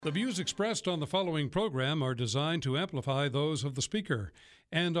The views expressed on the following program are designed to amplify those of the speaker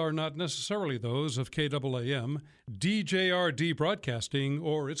and are not necessarily those of KAAM, DJRD Broadcasting,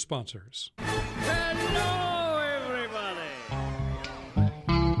 or its sponsors. Hello, everybody!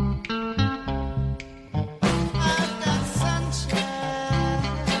 I've got sunshine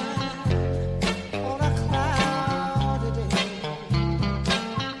on a cloudy day.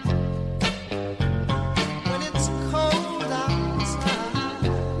 When it's cold outside,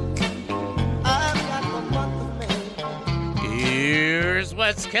 I've got the month of May. Here's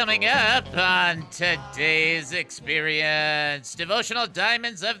what's coming up on today's experience. Devotional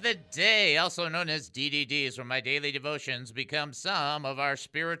Diamonds of the Day, also known as DDDs, where my daily devotions become some of our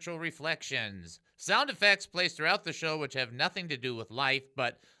spiritual reflections. Sound effects placed throughout the show which have nothing to do with life,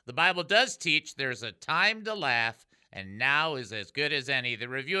 but the Bible does teach there's a time to laugh, and now is as good as any. The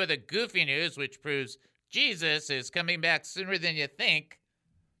review of the goofy news, which proves Jesus is coming back sooner than you think.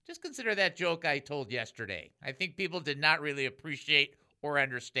 Just consider that joke I told yesterday. I think people did not really appreciate or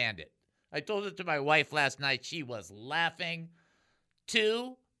understand it. I told it to my wife last night. She was laughing.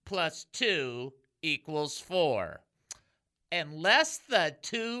 2 + 2 = 4. Unless the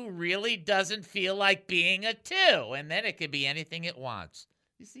 2 really doesn't feel like being a 2, and then it can be anything it wants.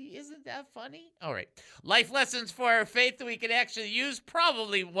 You see, isn't that funny? All right. Life lessons for our faith that we can actually use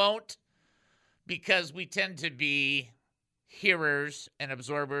probably won't, because we tend to be hearers and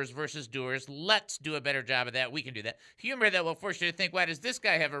absorbers versus doers. Let's do a better job of that. We can do that. Humor that will force you to think, why does this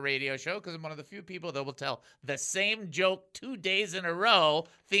guy have a radio show? Because I'm one of the few people that will tell the same joke 2 days in a row,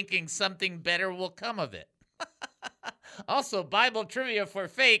 thinking something better will come of it. Also, Bible trivia for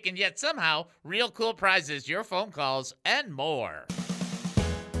fake, and yet somehow real cool prizes, your phone calls, and more.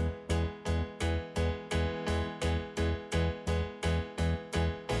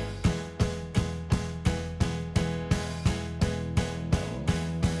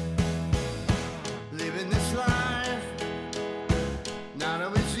 Living this life, not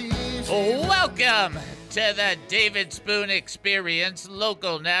always easy. Welcome to the David Spoon Experience,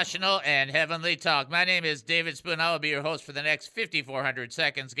 local, national, and heavenly talk. My name is David Spoon. I will be your host for the next 5,400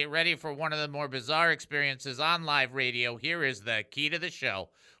 seconds. Get ready for one of the more bizarre experiences on live radio. Here is the key to the show.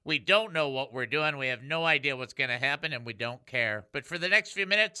 We don't know what we're doing. We have no idea what's going to happen, and we don't care. But for the next few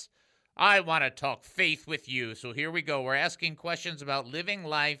minutes, I want to talk faith with you. So here we go. We're asking questions about living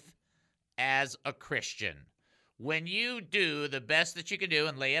life as a Christian. When you do the best that you can do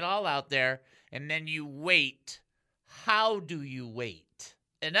and lay it all out there, and then you wait, how do you wait?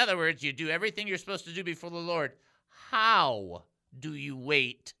 In other words, you do everything you're supposed to do before the Lord. How do you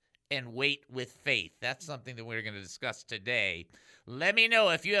wait and wait with faith? That's something that we're going to discuss today. Let me know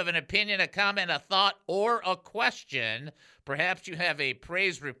if you have an opinion, a comment, a thought, or a question. Perhaps you have a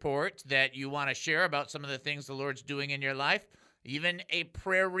praise report that you want to share about some of the things the Lord's doing in your life. Even a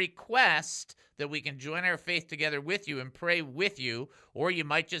prayer request that we can join our faith together with you and pray with you, or you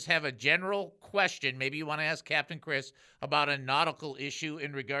might just have a general question. Maybe you want to ask Captain Chris about a nautical issue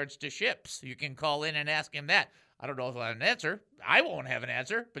in regards to ships. You can call in and ask him that. I don't know if I'll have an answer. I won't have an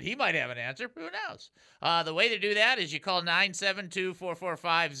answer, but he might have an answer. Who knows? The way to do that is you call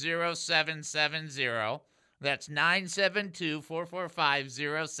 972-445-0770. That's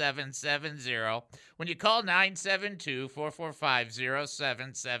 972-445-0770. When you call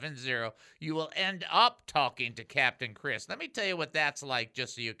 972-445-0770, you will end up talking to Captain Chris. Let me tell you what that's like,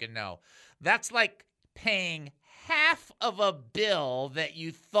 just so you can know. That's like paying half of a bill that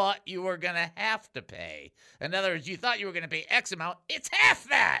you thought you were going to have to pay. In other words, you thought you were going to pay X amount. It's half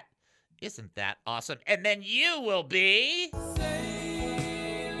that. Isn't that awesome? And then you will be...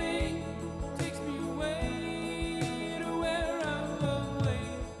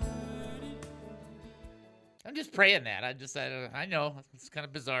 I'm just praying that. I know it's kind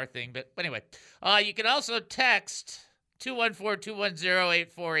of bizarre thing, but anyway. You can also text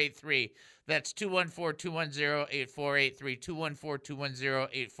 214-210-8483. That's 214-210-8483,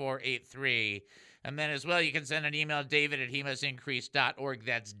 214-210-8483. And then as well, you can send an email, david@hemustincrease.org.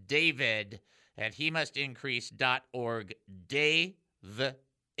 That's david@hemustincrease.org.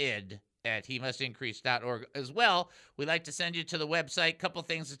 David@hemustincrease.org. As well, we'd like to send you to the website. Couple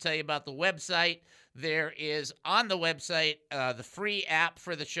things to tell you about the website. There is on the website the free app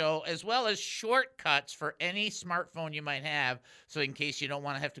for the show, as well as shortcuts for any smartphone you might have. So in case you don't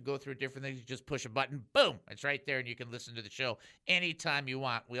want to have to go through different things, you just push a button, boom, it's right there, and you can listen to the show anytime you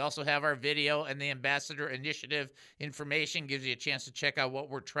want. We also have our video and the Ambassador Initiative information. Gives you a chance to check out what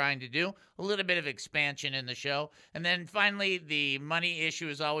we're trying to do. A little bit of expansion in the show. And then finally, the money issue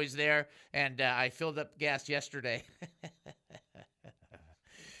is always there, and I filled up gas yesterday.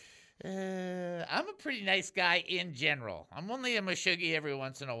 I'm a pretty nice guy in general. I'm only a Meshuggah every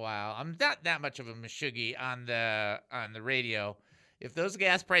once in a while. I'm not that much of a Meshuggah on the radio. If those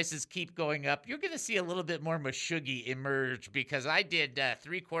gas prices keep going up, you're going to see a little bit more Meshuggah emerge because I did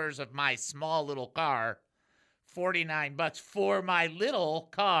 3/4 of my small little car, $49 for my little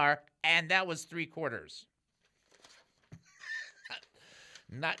car, and that was 3/4.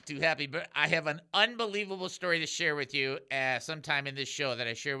 Not too happy, but I have an unbelievable story to share with you sometime in this show that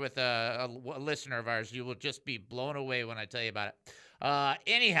I share with a listener of ours. You will just be blown away when I tell you about it.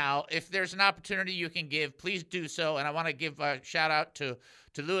 Anyhow, if there's an opportunity you can give, please do so. And I want to give a shout out to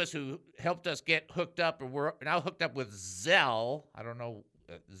Lewis, who helped us get hooked up, or we're now hooked up with Zelle. I don't know.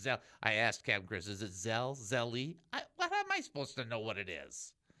 Zelle. I asked Captain Chris, is it Zelle? Zelly? What am I supposed to know what it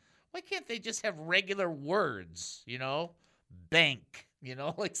is? Why can't they just have regular words, Bank,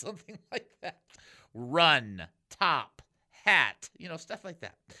 like something like that. Run, top, hat, stuff like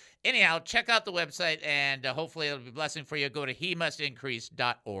that. Anyhow, check out the website, and hopefully it'll be a blessing for you. Go to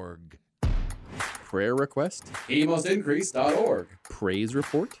hemustincrease.org. Prayer request? HeMustIncrease.org. Praise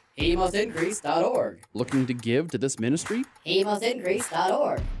report? HeMustIncrease.org. Looking to give to this ministry?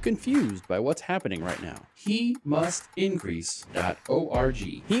 HeMustIncrease.org. Confused by what's happening right now?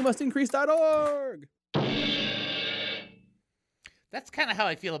 HeMustIncrease.org. HeMustIncrease.org. That's kind of how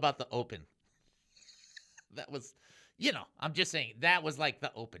I feel about the open. That was, I'm just saying, that was like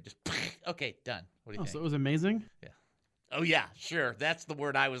the open. Just, okay, done. What do you think? So it was amazing? Yeah. Oh, yeah, sure. That's the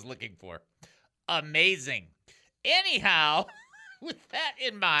word I was looking for. Amazing. Anyhow, with that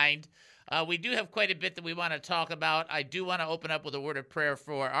in mind, we do have quite a bit that we want to talk about. I do want to open up with a word of prayer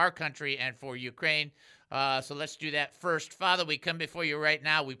for our country and for Ukraine. So let's do that first. Father, we come before you right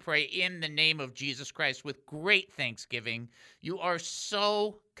now. We pray in the name of Jesus Christ with great thanksgiving. You are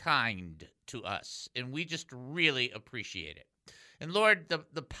so kind to us, and we just really appreciate it. And Lord,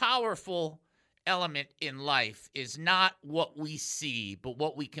 the powerful element in life is not what we see, but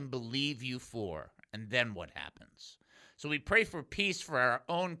what we can believe you for, and then what happens. So we pray for peace for our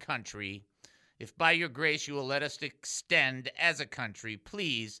own country. If by your grace you will let us extend as a country,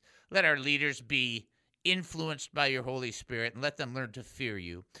 please let our leaders be influenced by your Holy Spirit, and let them learn to fear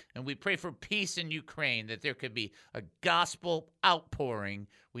you. And we pray for peace in Ukraine, that there could be a gospel outpouring.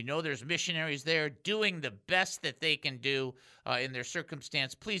 We know there's missionaries there doing the best that they can do in their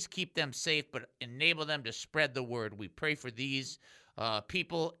circumstance. Please keep them safe, but enable them to spread the word. We pray for these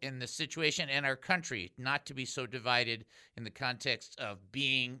people in the situation and our country not to be so divided in the context of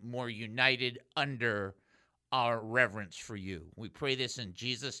being more united under our reverence for you. We pray this in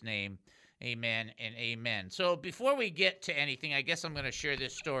Jesus' name. Amen and amen. So before we get to anything, I guess I'm going to share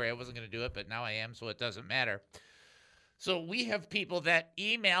this story. I wasn't going to do it, but now I am, so it doesn't matter. So we have people that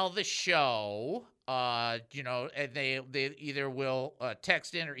email the show, and they either will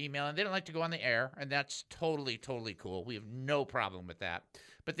text in or email, and they don't like to go on the air, and that's totally, totally cool. We have no problem with that.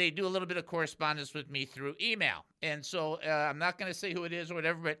 But they do a little bit of correspondence with me through email. And so I'm not going to say who it is or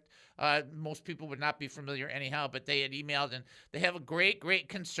whatever, but most people would not be familiar anyhow. But they had emailed, and they have a great, great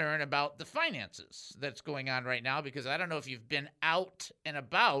concern about the finances that's going on right now, because I don't know if you've been out and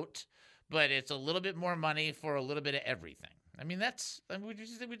about, but it's a little bit more money for a little bit of everything. I mean, would you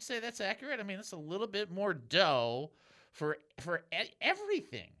say that's accurate? I mean, it's a little bit more dough for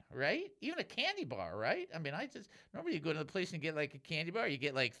everything, right? Even a candy bar, right? I mean, normally you go to the place and get like a candy bar, you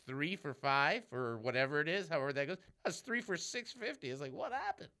get like 3 for $5 or whatever it is, however that goes. That's 3 for $6.50. It's like, what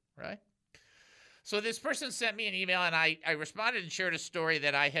happened, right? So this person sent me an email, and I responded and shared a story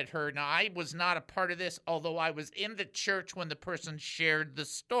that I had heard. Now, I was not a part of this, although I was in the church when the person shared the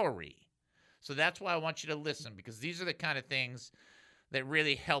story. So that's why I want you to listen, because these are the kind of things that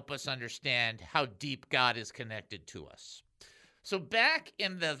really help us understand how deep God is connected to us. So back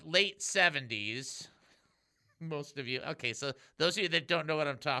in the late 70s, most of you, okay, so those of you that don't know what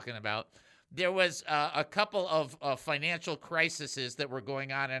I'm talking about, there was a couple of financial crises that were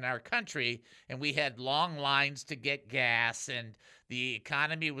going on in our country, and we had long lines to get gas, and the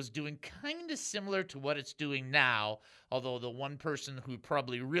economy was doing kind of similar to what it's doing now, although the one person who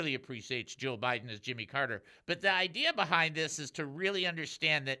probably really appreciates Joe Biden is Jimmy Carter. But the idea behind this is to really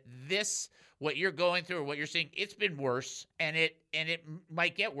understand that what you're going through or what you're seeing, it's been worse, and it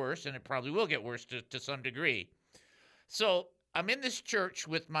might get worse, and it probably will get worse to some degree. So I'm in this church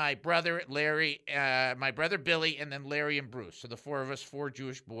with my brother Larry, my brother Billy, and then Larry and Bruce. So the four of us, 4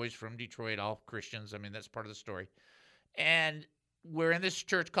 Jewish boys from Detroit, all Christians. I mean, that's part of the story. And we're in this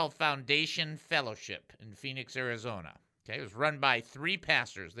church called Foundation Fellowship in Phoenix, Arizona. Okay, it was run by 3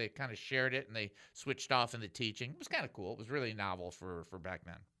 pastors. They kind of shared it, and they switched off in the teaching. It was kind of cool. It was really novel for back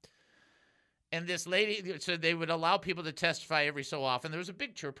then. And this lady, so they would allow people to testify every so often. There was a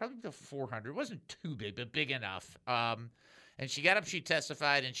big church, probably the 400. It wasn't too big, but big enough. And she got up, she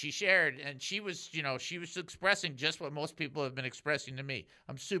testified, and she shared, and she was expressing just what most people have been expressing to me.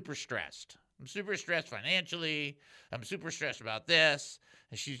 I'm super stressed. I'm super stressed financially. I'm super stressed about this.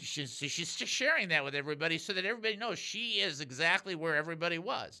 And she's just sharing that with everybody so that everybody knows she is exactly where everybody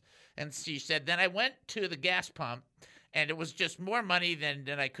was. And she said, then I went to the gas pump, and it was just more money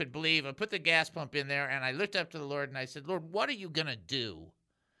than I could believe. I put the gas pump in there, and I looked up to the Lord, and I said, Lord, what are you going to do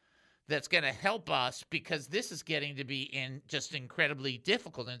that's going to help us, because this is getting to be just incredibly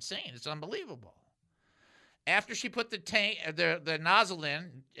difficult and insane. It's unbelievable. After she put the nozzle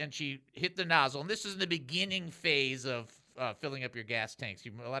in, and she hit the nozzle, and this is in the beginning phase of filling up your gas tanks.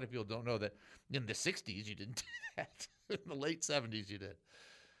 A lot of people don't know that in the 60s you didn't do that. In the late 70s you did.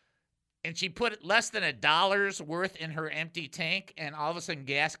 And she put less than $1 worth in her empty tank, and all of a sudden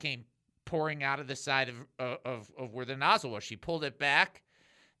gas came pouring out of the side of where the nozzle was. She pulled it back,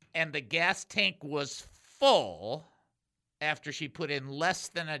 and the gas tank was full after she put in less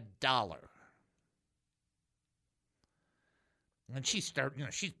than $1. And she's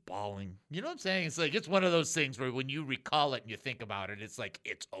bawling. You know what I'm saying? It's like, it's one of those things where when you recall it and you think about it, it's like,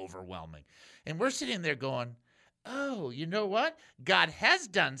 it's overwhelming. And we're sitting there going, oh, you know what? God has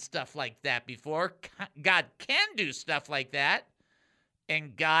done stuff like that before. God can do stuff like that.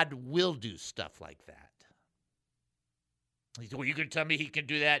 And God will do stuff like that. He said, well, you going to tell me he can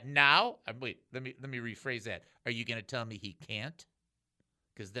do that now? Wait, let me rephrase that. Are you going to tell me he can't?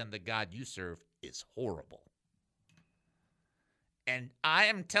 Because then the God you serve is horrible. And I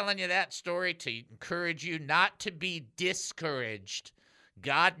am telling you that story to encourage you not to be discouraged.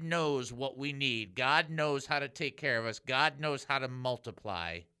 God knows what we need. God knows how to take care of us. God knows how to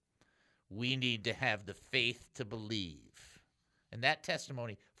multiply. We need to have the faith to believe. And that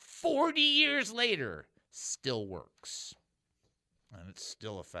testimony, 40 years later, still works. And it's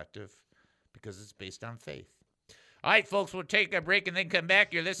still effective because it's based on faith. All right, folks, we'll take a break and then come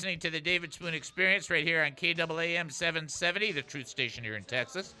back. You're listening to the David Spoon Experience right here on KAAM 770, the truth station here in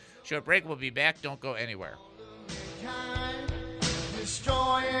Texas. Short break. We'll be back. Don't go anywhere.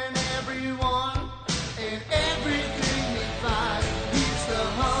 Destroying everyone and everything they find. He's the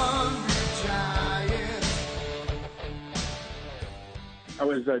hungry giant. I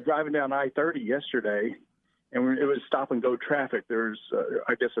was driving down I-30 yesterday, and it was stop-and-go traffic. There's,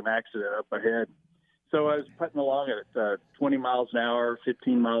 I guess, an accident up ahead. So I was putting along at 20 miles an hour,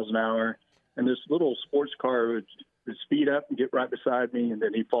 15 miles an hour, and this little sports car would speed up and get right beside me, and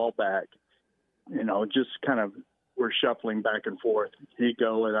then he'd fall back. You know, just kind of we're shuffling back and forth. He'd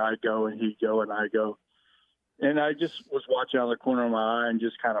go, and I'd go, and he'd go, and I'd go. And I just was watching out of the corner of my eye and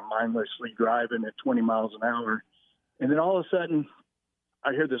just kind of mindlessly driving at 20 miles an hour. And then all of a sudden,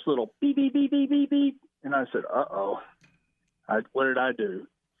 I hear this little beep, beep, beep, beep, beep, beep. And I said, uh-oh, what did I do?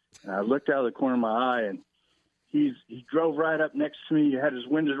 And I looked out of the corner of my eye, and he drove right up next to me. He had his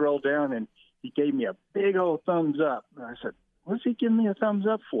windows rolled down, and he gave me a big old thumbs up. And I said, what's he giving me a thumbs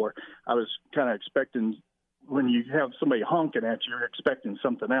up for? I was kind of expecting, when you have somebody honking at you, you're expecting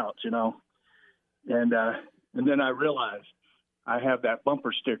something else, you know. And then I realized I have that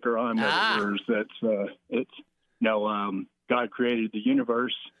bumper sticker on that's God created the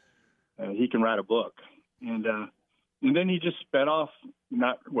universe. He can write a book. And then he just sped off.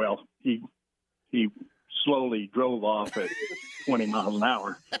 He slowly drove off at 20 miles an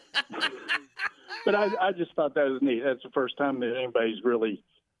hour. But I just thought that was neat. That's the first time that anybody's really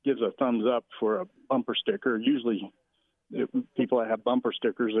gives a thumbs up for a bumper sticker. Usually people that have bumper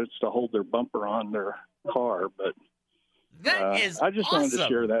stickers, it's to hold their bumper on their car. But that is I just awesome. wanted to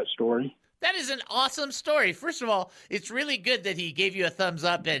share that story. That is an awesome story. First of all, it's really good that he gave you a thumbs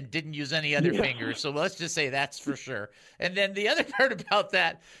up and didn't use any other finger. So let's just say that's for sure. And then the other part about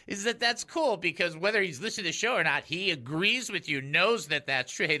that is that that's cool, because whether he's listening to the show or not, he agrees with you, knows that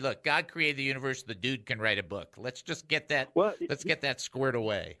that's true. Hey, look, God created the universe. The dude can write a book. Let's just get that. Let's get that squared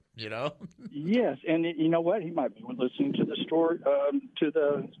away. You know? Yes, and you know what? He might be listening to the story to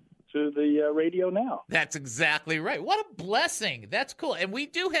the radio now. That's exactly right. What a blessing. That's cool. And we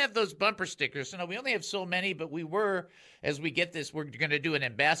do have those bumper stickers. So, no, we only have so many, but as we get this, we're going to do an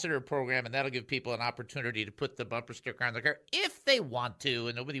ambassador program, and that'll give people an opportunity to put the bumper sticker on their car if they want to,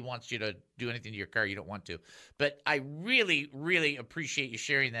 and nobody wants you to do anything to your car you don't want to. But I really, really appreciate you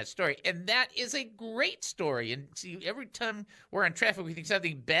sharing that story. And that is a great story. And see, every time we're on traffic, we think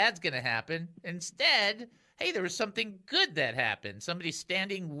something bad's going to happen. Instead, hey, there was something good that happened. Somebody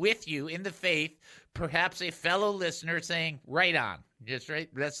standing with you in the faith, perhaps a fellow listener saying, right on. Just right.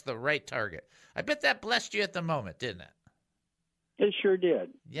 That's the right target. I bet that blessed you at the moment, didn't it? It sure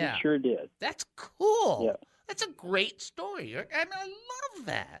did. Yeah. It sure did. That's cool. Yeah. That's a great story. I love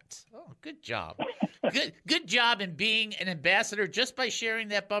that. Oh, good job. Good job in being an ambassador just by sharing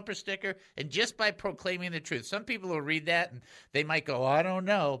that bumper sticker and just by proclaiming the truth. Some people will read that and they might go, I don't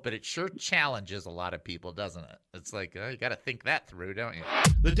know, but it sure challenges a lot of people, doesn't it? It's like, you got to think that through, don't you?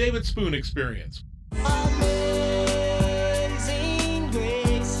 The David Spoon Experience. Amazing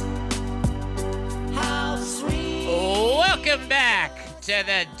grace, how sweet. Welcome back to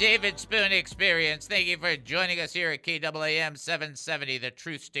the David Spoon Experience. Thank you for joining us here at KAAM 770, the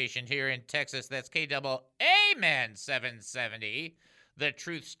truth station here in Texas. That's KAAM 770, the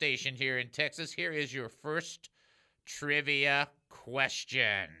truth station here in Texas. Here is your first trivia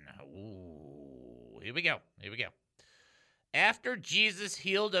question. Ooh, here we go. After Jesus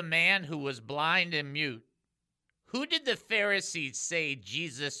healed a man who was blind and mute, who did the Pharisees say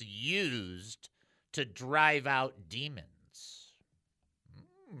Jesus used to drive out demons?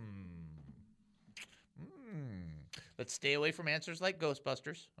 Let's stay away from answers like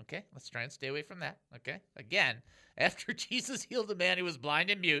Ghostbusters, okay? Let's try and stay away from that, okay? Again, after Jesus healed a man who was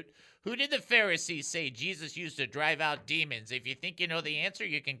blind and mute, who did the Pharisees say Jesus used to drive out demons? If you think you know the answer,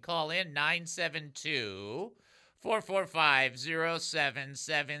 you can call in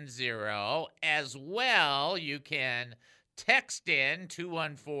 972-445-0770. As well, you can text in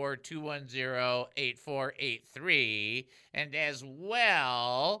 214-210-8483. And as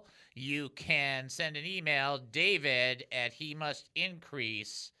well, you can send an email,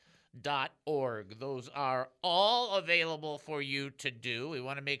 david@hemustincrease.org. Those are all available for you to do. We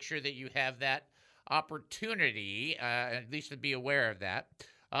want to make sure that you have that opportunity, at least to be aware of that.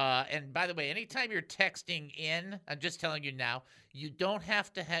 And by the way, anytime you're texting in, I'm just telling you now, you don't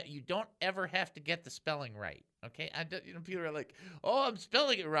ever have to get the spelling right. Okay, people are like, "Oh, I'm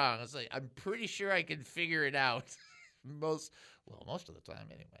spelling it wrong." It's like, I'm pretty sure I can figure it out. Most of the time,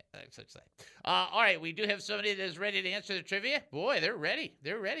 anyway. All right, we do have somebody that is ready to answer the trivia. Boy, they're ready.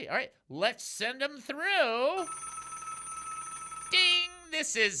 All right, let's send them through. Ding!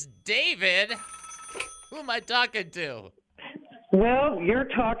 This is David. Who am I talking to? Well, you're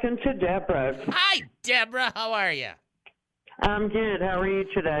talking to Deborah. Hi, Deborah. How are you? I'm good. How are you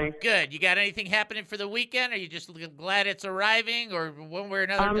today? Good. You got anything happening for the weekend? Are you just glad it's arriving, or one way or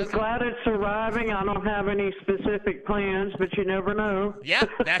another? I'm glad it's arriving. I don't have any specific plans, but you never know. Yeah,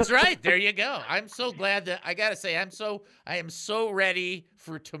 that's right. There you go. I'm so glad that I gotta say I am so ready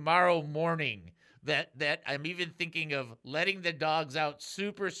for tomorrow morning that I'm even thinking of letting the dogs out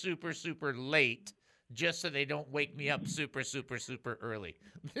super, super, super late, just so they don't wake me up super, super, super early.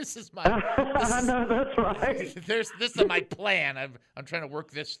 This is my. I know, that's right. This is my plan. I'm trying to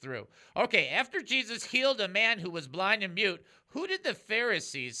work this through. Okay, after Jesus healed a man who was blind and mute, who did the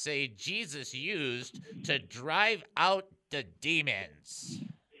Pharisees say Jesus used to drive out the demons?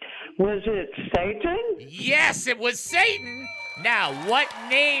 Was it Satan? Yes, it was Satan. Now, what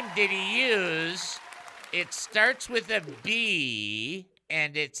name did he use? It starts with a B,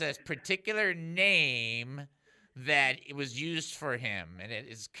 and it's a particular name that it was used for him, and it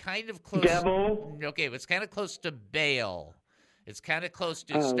is kind of close. Devil? Okay, it's kind of close to Baal. It's kind of close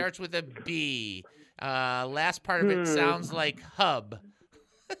to, it starts with a B. Last part of it sounds like hub.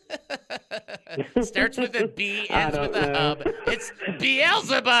 Starts with a B, ends with a hub. It's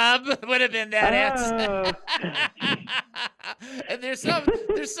Beelzebub would have been that answer. And there's some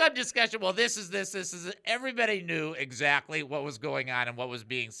discussion. Well, this is. Everybody knew exactly what was going on and what was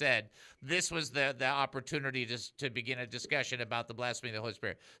being said. This was the opportunity to begin a discussion about the blasphemy of the Holy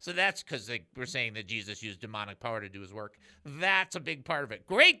Spirit. So that's because they were saying that Jesus used demonic power to do his work. That's a big part of it.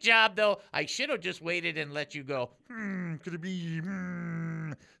 Great job, though. I should have just waited and let you go. Could it be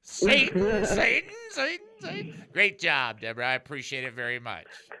Satan? Great job, Deborah. I appreciate it very much.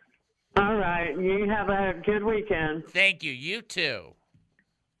 All right. You have a good weekend. Thank you. You too.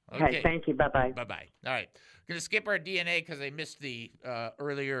 Okay, thank you. Bye-bye. Bye-bye. All right. We're going to skip our DNA because I missed the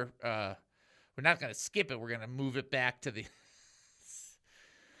earlier. We're not going to skip it. We're going to move it back to the.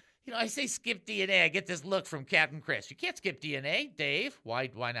 I say skip DNA. I get this look from Captain Chris. You can't skip DNA, Dave. Why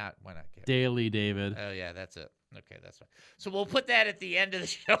not? Why not? Captain? Daily, David. Oh, yeah, that's it. Okay, that's fine. So we'll put that at the end of the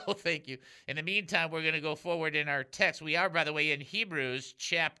show. Thank you. In the meantime, we're going to go forward in our text. We are, by the way, in Hebrews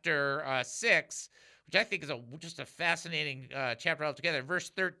chapter 6, which I think is just a fascinating chapter altogether. Verse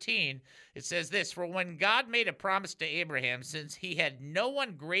 13, it says this: "For when God made a promise to Abraham, since he had no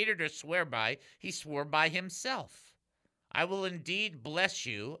one greater to swear by, he swore by himself. I will indeed bless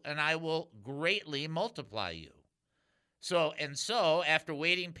you, and I will greatly multiply you. So, after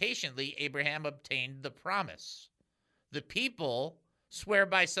waiting patiently, Abraham obtained the promise. The people swear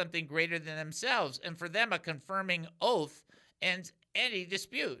by something greater than themselves, and for them a confirming oath ends any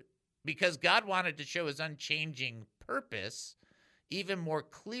dispute, because God wanted to show his unchanging purpose even more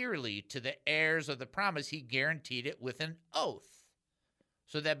clearly to the heirs of the promise. He guaranteed it with an oath,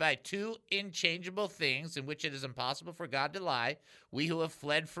 so that by two unchangeable things in which it is impossible for God to lie, we who have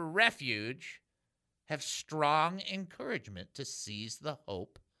fled for refuge have strong encouragement to seize the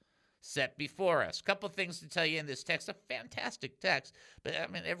hope set before us. A couple things to tell you in this text. A fantastic text, but I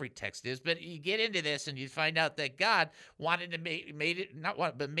mean every text is. But you get into this and you find out that God wanted to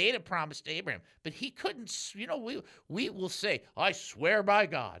made a promise to Abraham, but he couldn't. You know, we will say, "I swear by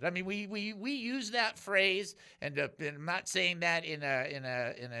God." I mean, we use that phrase, and I'm not saying that in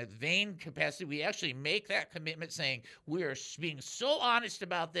a vain capacity. We actually make that commitment, saying we are being so honest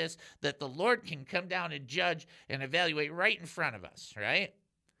about this that the Lord can come down and judge and evaluate right in front of us, right?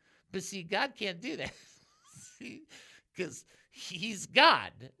 But see, God can't do that because he's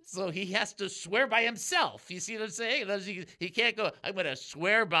God. So he has to swear by himself. You see what I'm saying? He can't go, I'm going to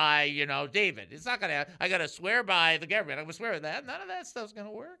swear by, David. It's not going to, I got to swear by the government. I'm going to swear by that. None of that stuff's going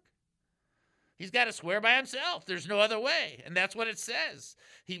to work. He's got to swear by himself. There's no other way. And that's what it says.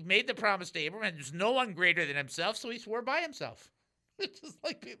 He made the promise to Abraham, and there's no one greater than himself, so he swore by himself. It's just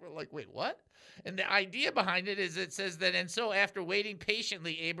like people are like, wait, what? And the idea behind it is it says that, and so after waiting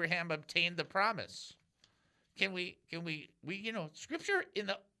patiently, Abraham obtained the promise. Scripture in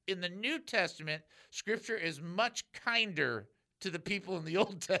the New Testament, Scripture is much kinder to the people in the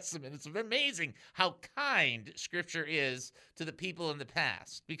Old Testament. It's amazing how kind Scripture is to the people in the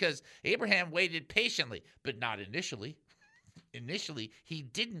past, because Abraham waited patiently, but not initially. Initially, he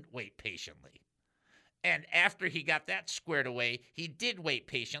didn't wait patiently. And after he got that squared away, he did wait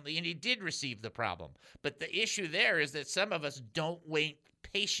patiently, and he did receive the problem. But the issue there is that some of us don't wait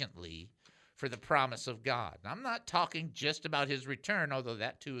patiently for the promise of God. And I'm not talking just about his return, although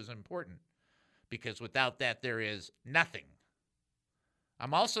that too is important, because without that there is nothing.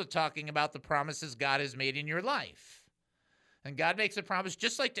 I'm also talking about the promises God has made in your life. And God makes a promise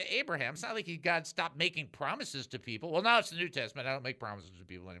just like to Abraham. It's not like God stopped making promises to people. Well, now it's the New Testament. I don't make promises to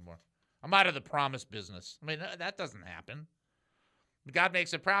people anymore. I'm out of the promise business. I mean, that doesn't happen. God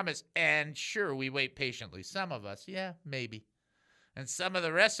makes a promise, and sure, we wait patiently. Some of us, yeah, maybe. And some of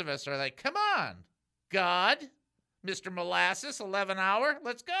the rest of us are like, come on, God, Mr. Molasses, 11 hour,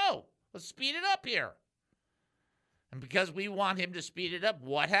 let's go. Let's speed it up here. And because we want him to speed it up,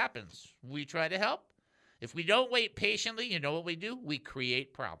 what happens? We try to help. If we don't wait patiently, you know what we do? We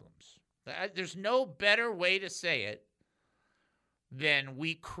create problems. There's no better way to say it than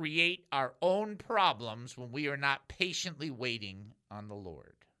we create our own problems when we are not patiently waiting on the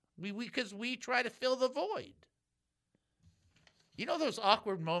Lord. Because we try to fill the void. You know those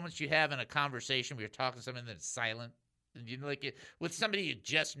awkward moments you have in a conversation where you're talking to someone that's silent? And with somebody you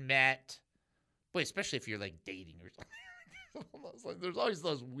just met? Boy, especially if you're like dating or something. There's always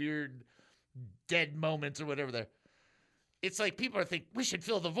those weird dead moments or whatever there. It's like people are thinking, we should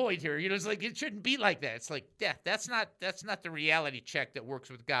fill the void here. It's like it shouldn't be like that. It's like, yeah, that's not the reality check that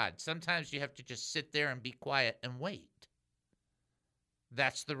works with God. Sometimes you have to just sit there and be quiet and wait.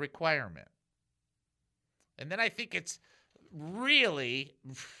 That's the requirement. And then I think it's really,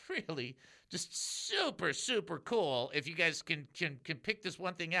 really just super, super cool if you guys can pick this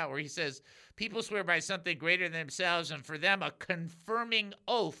one thing out where he says, people swear by something greater than themselves, and for them a confirming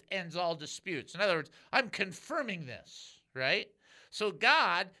oath ends all disputes. In other words, I'm confirming this. Right? So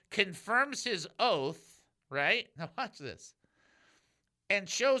God confirms his oath, right? Now watch this. And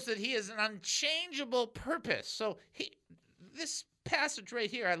shows that he has an unchangeable purpose. So this passage right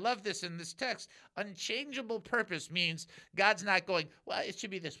here, I love this in this text. Unchangeable purpose means God's not going, well, it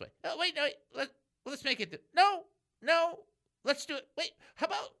should be this way. Oh, wait, let's make it. No, let's do it. Wait, how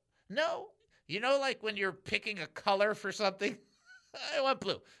about, no. Like when you're picking a color for something? I want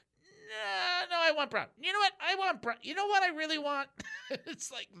blue. No, I want brown. You know what? I want brown. You know what I really want? It's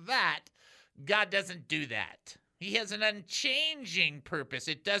like that. God doesn't do that. He has an unchanging purpose.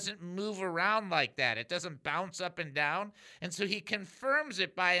 It doesn't move around like that. It doesn't bounce up and down. And so he confirms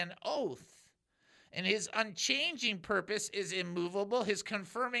it by an oath. And his unchanging purpose is immovable. His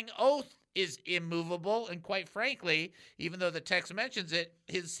confirming oath is immovable. And quite frankly, even though the text mentions it,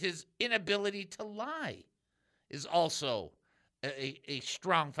 his inability to lie is also a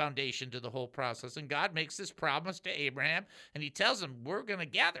strong foundation to the whole process. And God makes this promise to Abraham, and he tells him, we're going to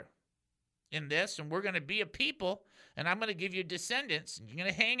gather in this, and we're going to be a people, and I'm going to give you descendants, and you're going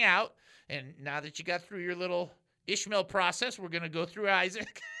to hang out. And now that you got through your little Ishmael process, we're going to go through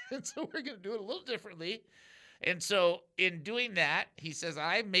Isaac. And so we're going to do it a little differently. And so in doing that, he says,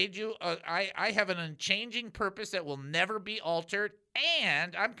 I made you, I have an unchanging purpose that will never be altered,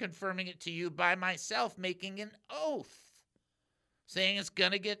 and I'm confirming it to you by myself, making an oath. saying it's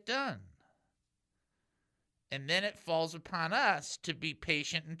going to get done. And then it falls upon us to be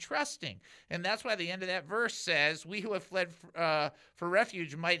patient and trusting. And that's why the end of that verse says, we who have fled for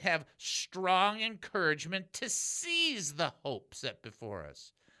refuge might have strong encouragement to seize the hope set before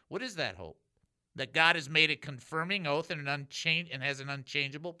us. What is that hope? That God has made a confirming oath and has an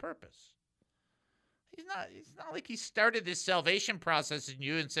unchangeable purpose. It's not like he started this salvation process in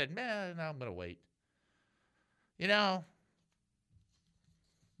you and said, man, no, I'm going to wait. You know,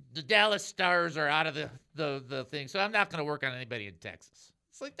 the Dallas Stars are out of the thing, so I'm not going to work on anybody in Texas.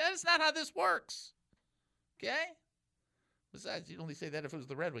 It's like, that is not how this works. Okay? Besides, you'd only say that if it was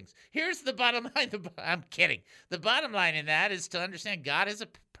the Red Wings. Here's the bottom line. I'm kidding. The bottom line in that is to understand God has a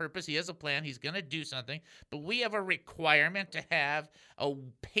purpose. He has a plan. He's going to do something. But we have a requirement to have a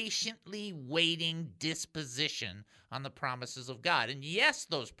patiently waiting disposition on the promises of God. And yes,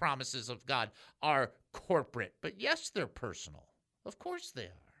 those promises of God are corporate. But yes, they're personal. Of course they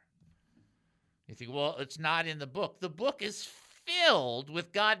are. You think, well, it's not in the book. The book is filled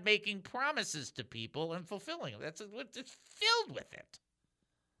with God making promises to people and fulfilling them. It's filled with it.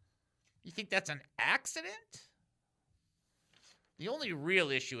 You think that's an accident? The only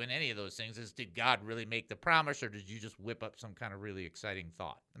real issue in any of those things is, did God really make the promise, or did you just whip up some kind of really exciting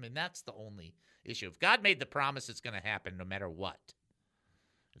thought? I mean, that's the only issue. If God made the promise, it's going to happen no matter what.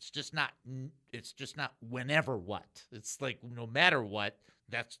 It's just not whenever what. It's like no matter what,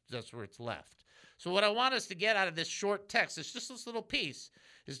 that's where it's left. So what I want us to get out of this short text, it's just this little piece,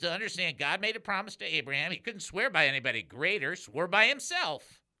 is to understand God made a promise to Abraham. He couldn't swear by anybody greater, swore by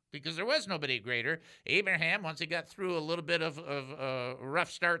himself, because there was nobody greater. Abraham, once he got through a little bit of a rough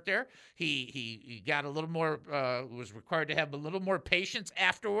start there, he got a little more, was required to have a little more patience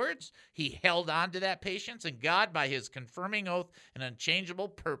afterwards. He held on to that patience, and God, by his confirming oath and unchangeable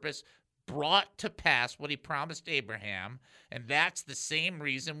purpose, brought to pass what he promised Abraham. And that's the same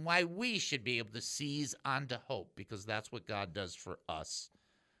reason why we should be able to seize onto hope, because that's what God does for us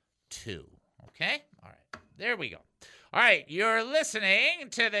too. Okay? All right. There we go. All right. You're listening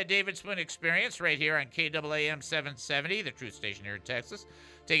to the David Spoon Experience right here on KAAM 770, the truth station here in Texas.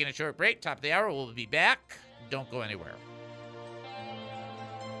 Taking a short break. Top of the hour. We'll be back. Don't go anywhere.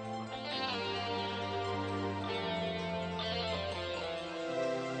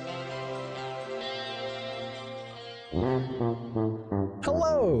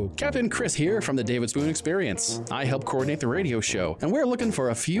 Hello, Captain Chris here from the David Spoon Experience. I help coordinate the radio show, and we're looking for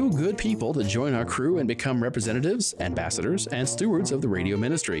a few good people to join our crew and become representatives, ambassadors, and stewards of the radio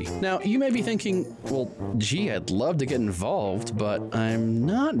ministry. Now, you may be thinking, well, gee, I'd love to get involved, but I'm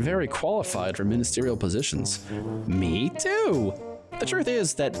not very qualified for ministerial positions. Me too! The truth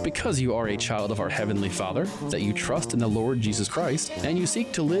is that because you are a child of our Heavenly Father, that you trust in the Lord Jesus Christ, and you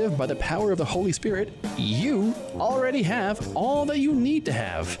seek to live by the power of the Holy Spirit, you already have all that you need to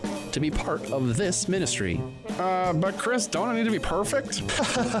have to be part of this ministry. But Chris, don't I need to be perfect?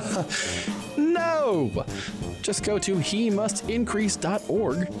 No! Just go to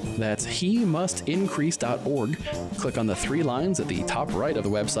hemustincrease.org. That's hemustincrease.org. Click on the 3 lines at the top right of the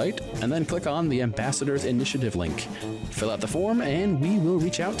website, and then click on the Ambassadors Initiative link. Fill out the form, and we will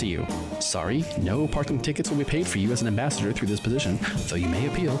reach out to you. Sorry, no parking tickets will be paid for you as an ambassador through this position, though you may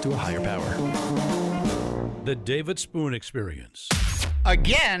appeal to a higher power. The David Spoon Experience.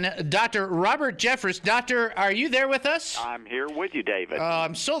 Again, Dr. Robert Jeffress. Doctor, are you there with us? I'm here with you, David.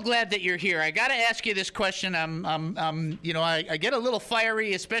 I'm so glad that you're here. I got to ask you this question. I get a little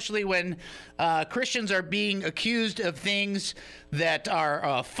fiery, especially when Christians are being accused of things that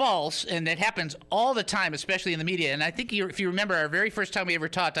are false, and that happens all the time, especially in the media. And I think if you remember our very first time we ever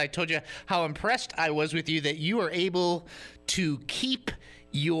talked, I told you how impressed I was with you that you were able to keep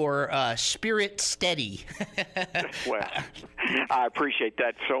your spirit steady. Well, I appreciate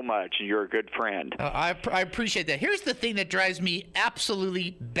that so much. You're a good friend. I appreciate that. Here's the thing that drives me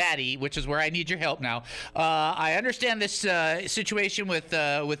absolutely batty, which is where I need your help now. I understand this situation with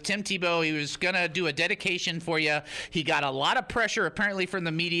Tim Tebow. He was going to do a dedication for you. He got a lot of pressure, apparently, from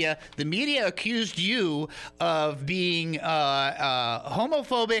the media. The media accused you of being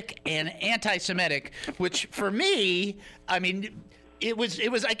homophobic and anti-Semitic, which for me, I mean, It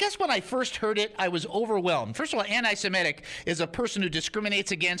was. I guess when I first heard it, I was overwhelmed. First of all, anti-Semitic is a person who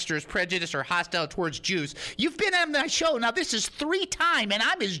discriminates against or is prejudiced or hostile towards Jews. You've been on my show now. This is 3 times, and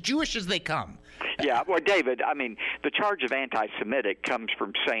I'm as Jewish as they come. Yeah, well, David, I mean, the charge of anti-Semitic comes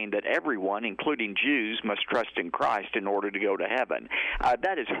from saying that everyone, including Jews, must trust in Christ in order to go to heaven.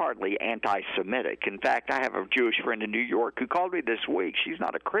 That is hardly anti-Semitic. In fact, I have a Jewish friend in New York who called me this week. She's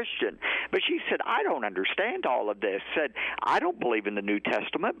not a Christian, but she said, I don't understand all of this. Said, I don't believe in the New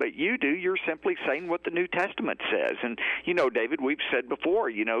Testament, but you do. You're simply saying what the New Testament says. And, you know, David, we've said before,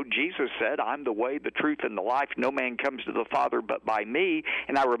 you know, Jesus said, I'm the way, the truth, and the life. No man comes to the Father but by me.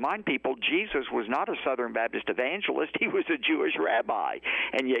 And I remind people, Jesus was not a Southern Baptist evangelist. He was a Jewish rabbi.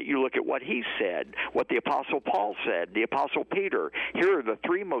 And yet you look at what he said, what the Apostle Paul said, the Apostle Peter. Here are the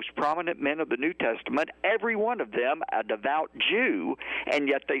three most prominent men of the New Testament, every one of them a devout Jew, and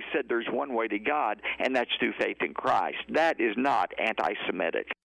yet they said there's one way to God, and that's through faith in Christ. That is not anti-Semitic.